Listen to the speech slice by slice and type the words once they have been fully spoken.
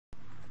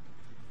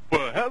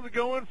how's it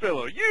going,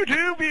 fellow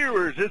YouTube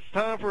viewers? It's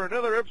time for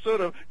another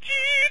episode of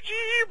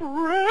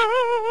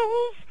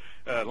GGBros.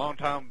 A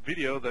long-time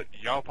video that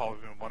y'all probably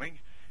been wanting.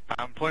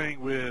 I'm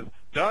playing with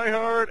Die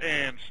Hard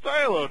and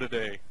Stylo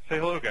today. Say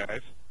hello,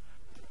 guys.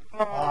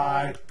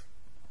 Hi.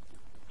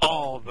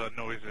 All the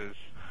noises.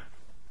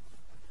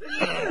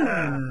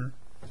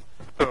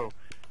 So,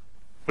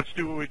 let's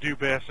do what we do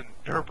best and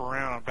derp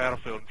around on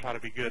Battlefield and try to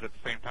be good at the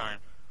same time.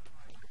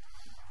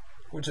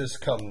 Which has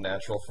come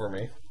natural for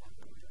me.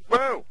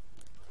 Whoa!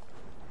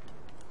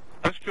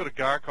 I just killed a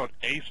guy called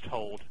Ace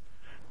Hold.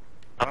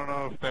 I don't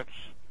know if that's...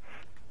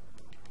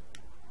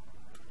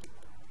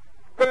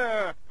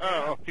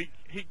 oh,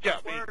 he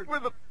got me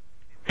with a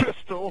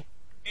pistol.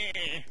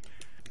 Die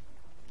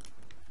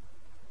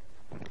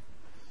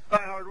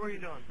Hard, what are you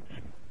doing?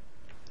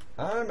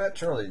 I'm at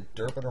Charlie,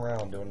 derping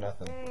around, doing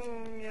nothing.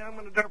 Yeah, I'm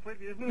gonna derp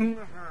with you.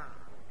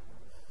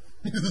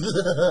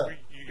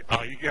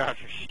 You guys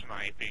are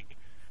sniping.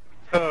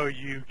 Oh,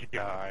 you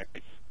guys.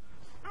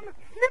 I'm a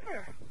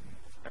snipper.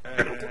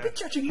 Don't be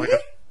judging me.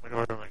 Where do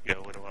I want to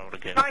go? Where do I want to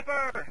go?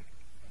 Sniper!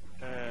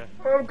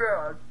 Oh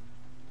god.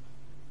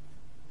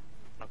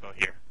 I'll go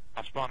here.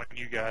 I'll spawn on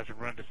you guys and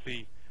run to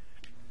sea.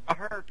 I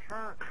heard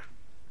turn.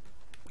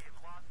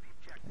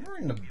 You're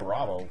in the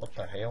Bravo, what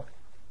the hell?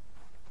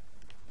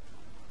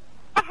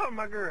 Oh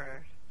my gosh.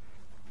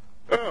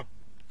 Oh!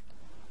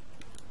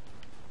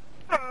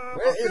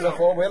 Where is a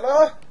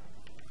four-wheeler?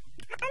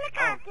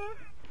 Helicopter!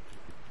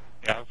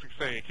 Yeah, I was going to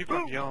say, it keeps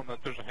on yelling that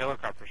there's a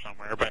helicopter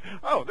somewhere, but...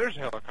 Oh, there's a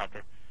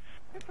helicopter.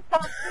 It's a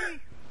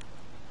Foxy!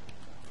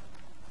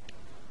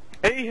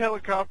 Hey,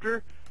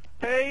 helicopter!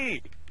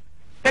 Hey!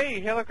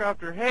 Hey,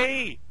 helicopter,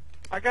 hey!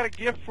 I got a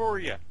gift for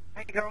you.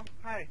 Hey girl,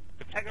 hey.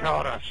 It's Hey girl.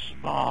 called a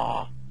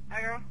small.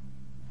 Hey girl.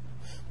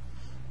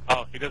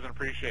 Oh, he doesn't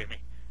appreciate me.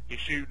 He's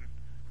shooting.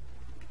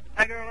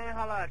 Hey girl, let me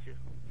holler at you.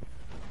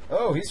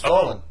 Oh, he's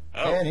fallen.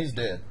 Oh. And he's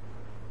dead.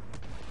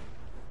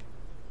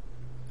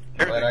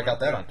 Glad I got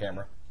that on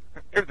camera.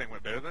 Everything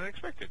went better than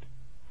expected.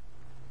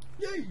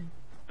 Yay!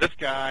 This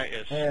guy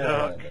is And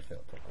stuck. that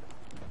failed.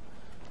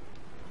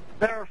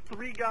 There are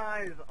 3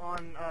 guys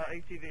on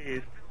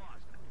ATVs.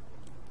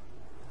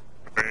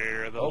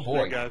 Where are those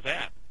boy. 3 guys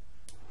at?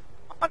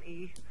 On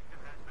E.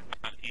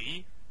 On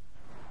E?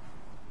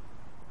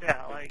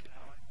 Yeah, like,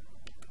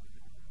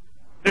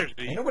 There's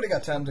the... Ain't nobody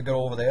got time to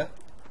go over there.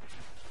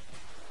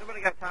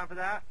 nobody got time for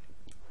that.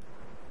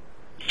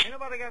 Ain't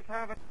nobody got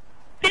time for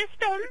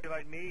pistol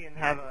like me and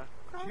have a...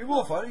 You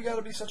wolf, why do you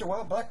gotta be such a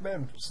wild black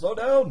man? Slow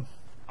down.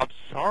 I'm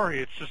sorry,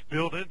 it's just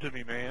built into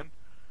me, man.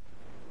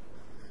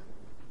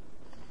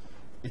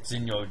 It's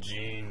in your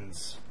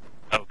genes.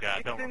 Oh god,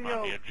 It's don't in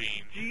remind me your of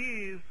jeans.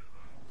 Jeez.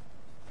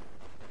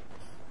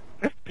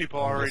 People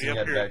I'm already guessing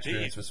you up had here bad at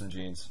experience jeans. with some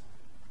jeans.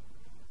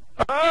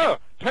 Ah!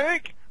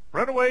 Tank!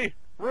 Run away!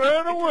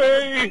 Run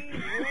away!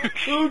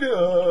 Oh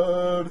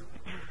god!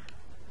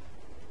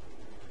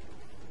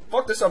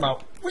 Fuck this, I'm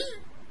out. Whee!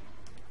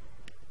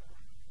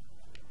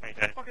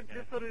 Fucking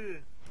disaroo.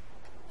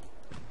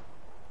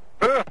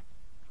 Ah!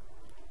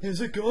 Is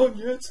it gone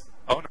yet?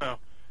 Oh no.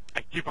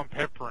 I keep on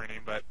peppering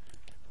him, but...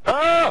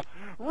 Ah!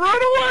 Run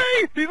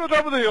away! He's on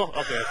top of the hill.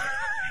 I'm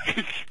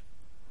dead.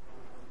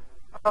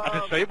 I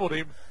disabled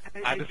him.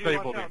 Hey, I dude,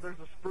 disabled watch him. out, there's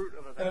a spruit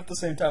over And there. at the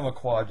same time, a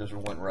quad just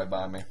went right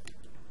by me.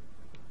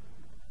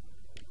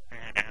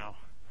 Ow.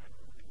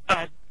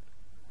 I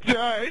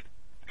died.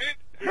 It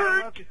Yeah, I don't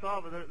know hurt. if you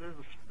saw, but there's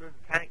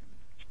a tank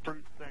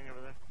spruit thing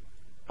over there.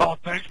 Oh,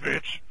 thanks,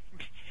 bitch.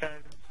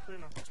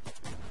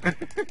 Yeah,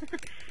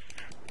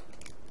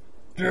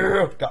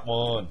 Yeah, got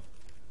one.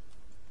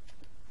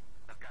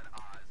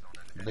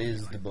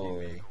 Liz the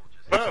boy.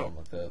 Or Whoa. something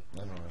like that. I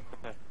don't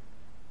know.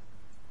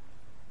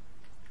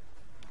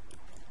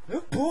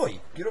 Oh boy!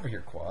 Get over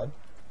here, quad.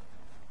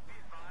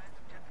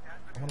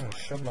 I'm gonna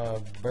shove my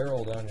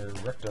barrel down your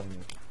rectum,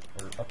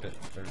 or up it,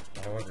 or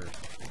however.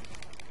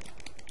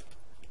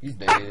 He's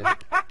dead.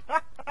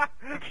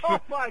 Oh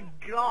my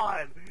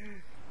god!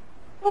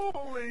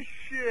 Holy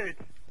shit!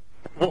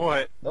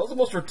 What? That was the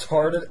most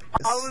retarded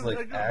I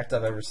just- act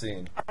I've ever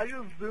seen. I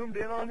just zoomed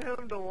in on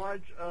him to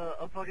watch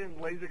a fucking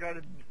laser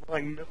guided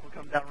like missile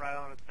come down right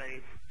on his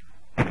face.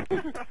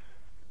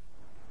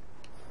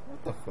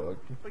 What the fuck?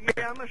 Like,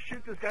 yeah, I'm gonna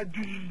shoot this guy.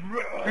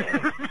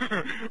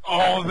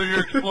 All the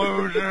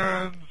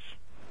explosions.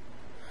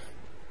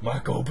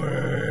 Michael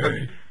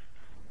Bay!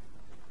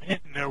 I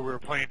didn't know we were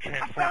playing I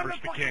found Transformers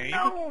a the fucking game.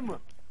 gnome!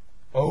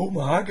 Oh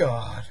my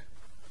god!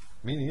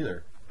 Me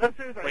neither. No,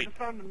 seriously, I Wait. just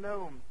found a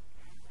gnome.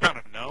 Found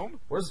a gnome?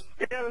 Where's...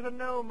 Yeah, there's a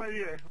gnome right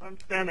here. I'm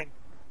standing.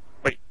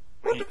 Wait.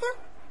 What the fuck?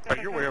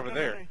 Oh, you're way over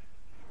there.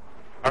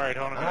 Alright,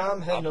 hold on a minute.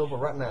 I'm heading over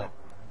right now.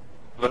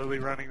 Slowly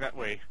running that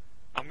way.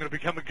 I'm gonna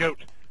become a goat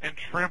and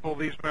trample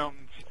these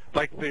mountains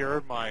like they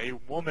are my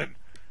woman.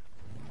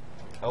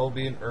 I will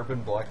be an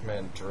urban black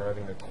man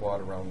driving a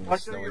quad around the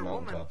Like they're snowy your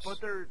woman, mountaintops. but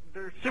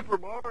they're super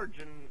large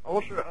and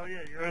ultra. Oh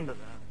yeah, you're into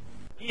that.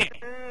 Yeah.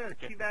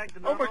 Teabag the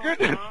Oh gnome. my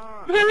goodness,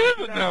 Ah, there is a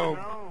teabag the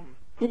gnome.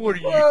 What are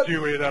you What?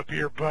 doing up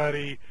here,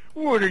 buddy?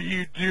 What are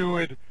you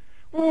doing?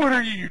 What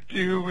are you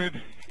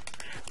doing?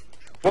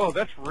 Whoa,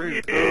 that's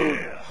rude.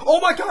 Yeah. Oh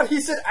my god,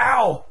 he said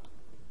ow!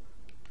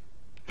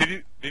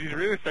 Did he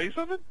really say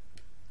something?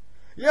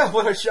 Yeah,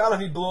 when I shot him,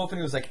 he blew up and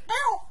he was like,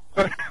 ow!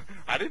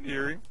 I didn't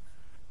hear him.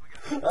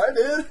 I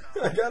did.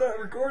 I got it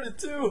recorded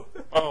too.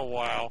 Oh,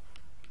 wow.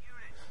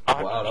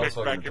 I'll Wow, that have to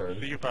was check fucking back and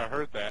retarded. see if I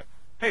heard that.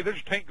 Hey, there's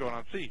a tank going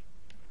on C.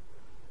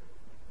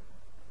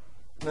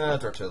 Nah,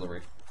 it's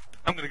artillery.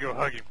 I'm gonna go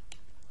hug him.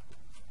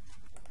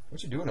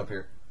 What you doing up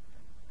here?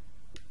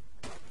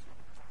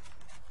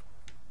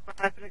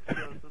 That's an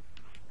explosive.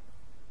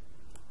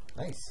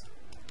 Nice.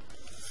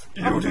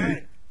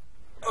 Okay.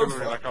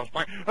 Everybody like I was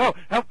playing. Oh,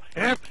 help!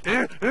 And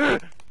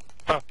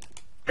Oh,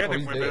 they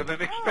he's went better dead.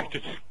 than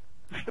expected.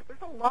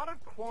 There's a lot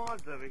of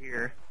quads over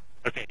here.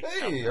 Okay.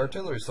 Hey,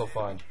 artillery's still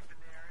fine.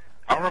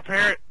 I'll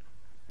repair it.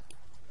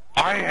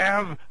 I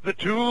have the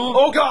tools.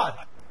 Oh god!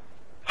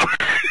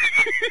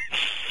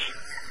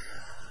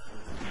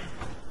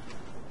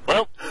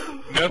 Well,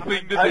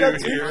 nothing to do I got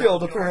two here.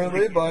 killed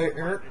apparently by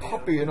Errant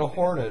Puppy and a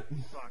Hornet.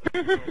 Sucks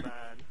so bad.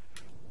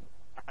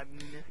 I'm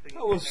missing.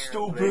 That was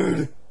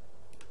terribly. stupid.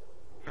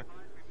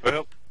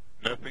 Well,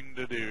 nothing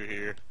to do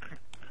here.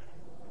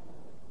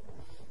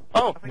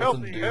 Oh, help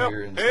Nothing me! to do Help!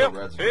 here and Help!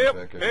 still rats Help!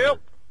 back over Help!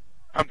 here.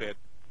 I'm dead.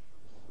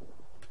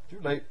 Too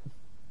late.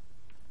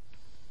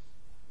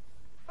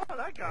 Oh,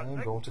 that got I'm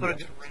that going to put a the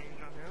good range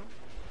on him.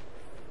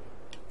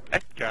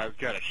 That guy's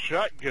got a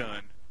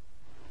shotgun.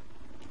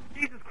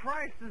 Jesus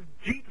Christ, this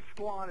Jeep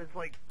squad is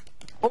like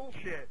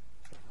bullshit.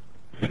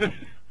 Look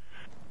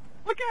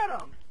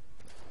at him.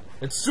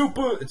 It's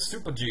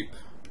super Jeep.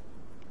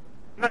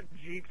 Not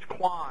Jeeps,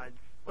 quads.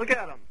 Look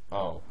at them.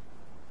 Oh.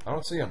 I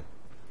don't see him.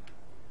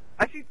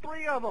 I see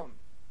 3 of them.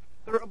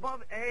 They're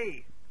above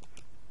A.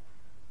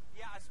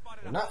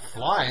 They're not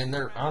flying,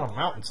 they're on a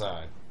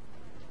mountainside.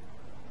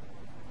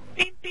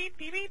 Beep, beep,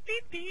 beep, beep,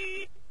 beep,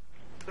 beep.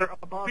 They're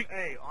above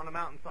A on a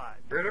mountainside.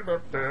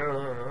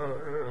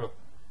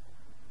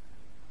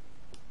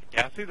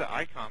 Yeah, I see the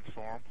icons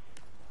for him.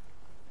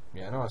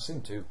 Yeah, I know, I've seen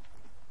him too.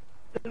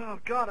 Oh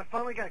god, I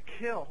finally got a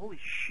kill. Holy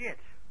shit.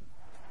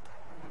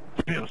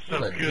 Feels so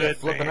There's a jet good,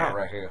 flipping man. out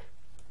right here.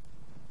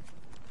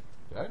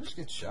 Did I just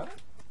get shot at?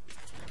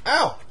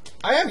 Ow!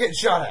 I am getting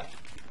shot at!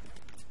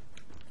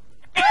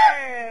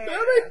 Hey!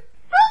 Help me!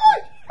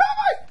 Help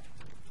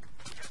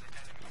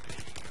me!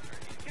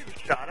 Getting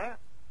shot at?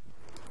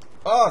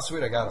 Oh,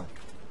 sweet, I got him.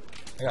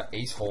 I got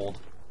ace hold.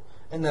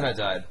 And then I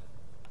died.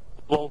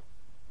 Well,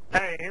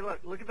 Hey,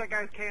 look at that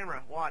guy's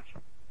camera. Watch.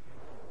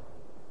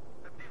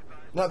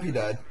 Nope, he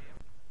died.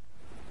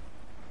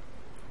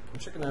 I'm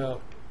checking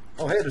out.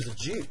 Oh, hey, there's a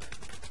Jeep.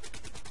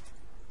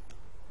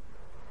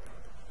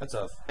 That's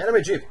a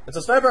enemy Jeep. It's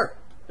a sniper.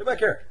 Get back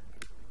here.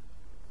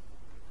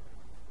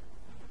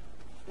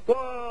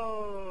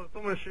 Whoa!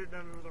 Someone's shooting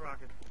at me with a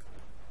rocket.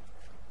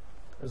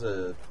 There's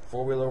a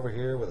 4-wheeler over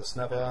here with a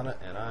sniper on it,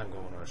 and I'm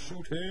going to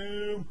shoot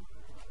him.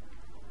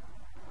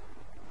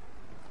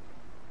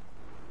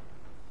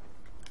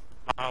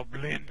 I'll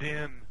blend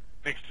in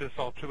next to this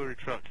artillery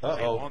truck. They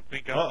Uh-oh. won't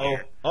think I'm Uh-oh.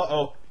 here.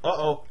 Uh-oh.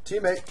 Uh-oh.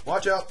 Teammate,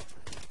 watch out.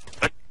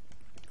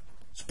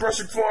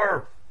 Suppressing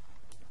fire.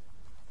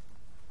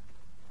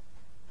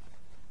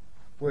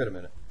 Wait a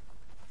minute.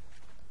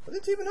 Are they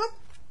teaming up?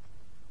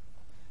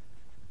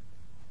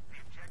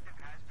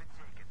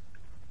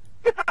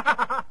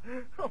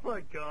 Oh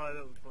my god,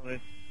 that was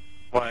funny.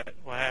 What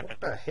happened? What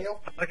the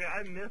hell? Okay,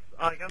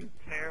 I'm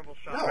terrible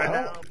shot No, right I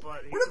now, don't-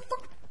 but Where the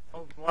fuck? I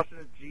was watching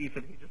a Jeep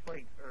and he just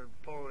like, or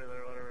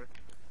 4-wheeler or whatever.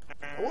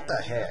 And What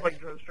the he heck? just like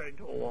drove straight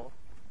into a wall.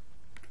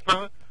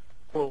 Huh?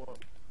 Blew up.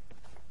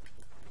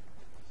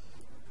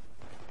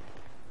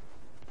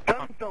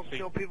 Guns don't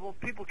kill people,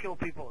 people kill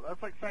people.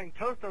 That's like saying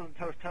toast doesn't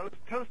toast toast,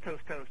 toast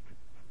toast toast.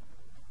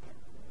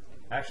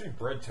 Actually,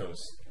 bread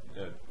toast.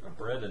 A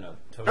bread and a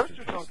toaster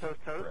Toasters don't toast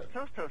toast, bread.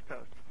 toast toast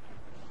toast.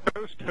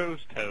 Toast,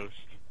 toast, toast.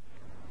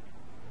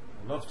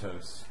 I love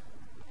toast.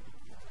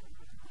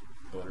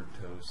 Buttered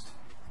toast.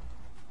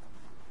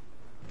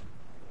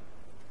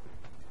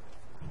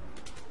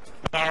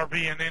 There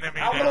be an enemy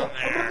down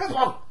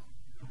there.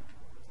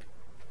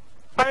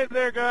 Hi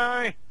there,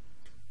 guy.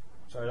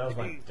 Sorry, that was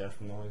my death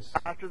noise.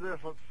 After this,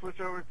 let's switch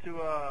over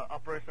to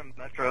Operation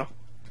Metro.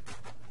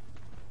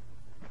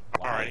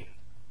 Alright.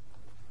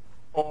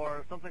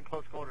 Or something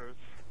close quarters.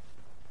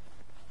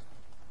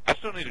 I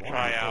still need to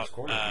try out.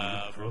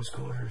 Close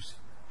quarters.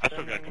 I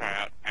still gotta try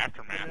out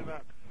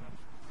Aftermath.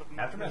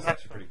 Aftermath's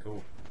actually pretty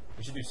cool.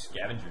 We should do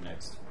scavenger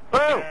next.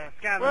 Whoa! Yeah,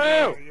 scavenger,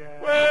 Whoa!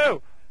 yeah.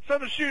 Whoa!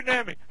 Someone's shooting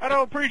at me. I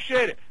don't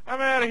appreciate it.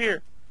 I'm out of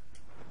here.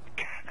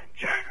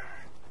 Scavenger.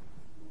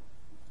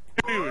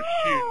 Who was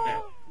shooting at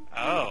me?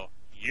 Oh,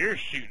 you're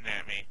shooting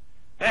at me.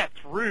 That's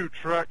rude,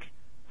 truck.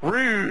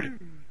 Rude.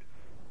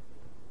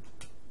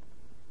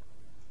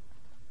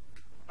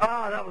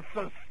 Ah, that was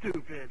so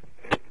stupid.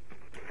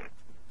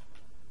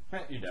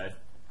 You died.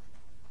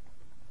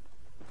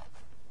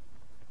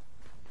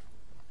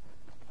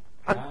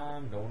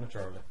 I'm going to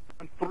Charlie.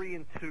 I'm 3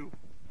 and 2.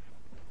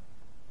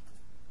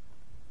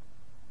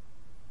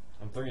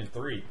 I'm 3 and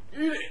 3. Eat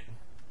it!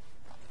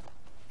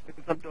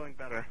 Because I'm doing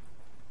better.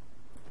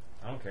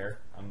 I don't don't care.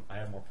 I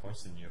have more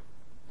points than you.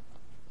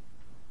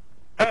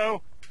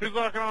 Uh-oh. Who's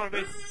locking on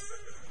to me?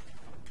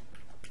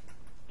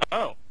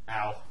 Oh.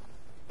 Ow.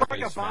 Like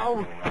a Face smack bow.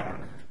 with a rock.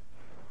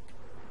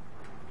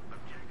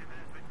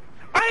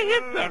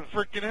 I hit that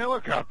freaking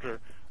helicopter.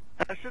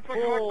 That shit's like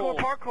hardcore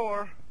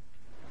parkour.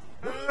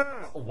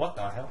 What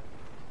the hell?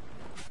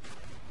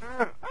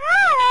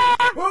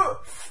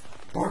 Ah!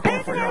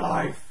 Parkour for your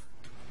life!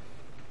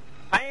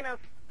 Hyenas.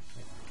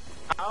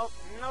 Oh,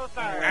 no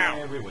sir.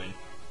 And we win.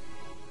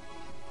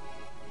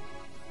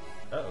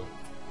 Uh-oh.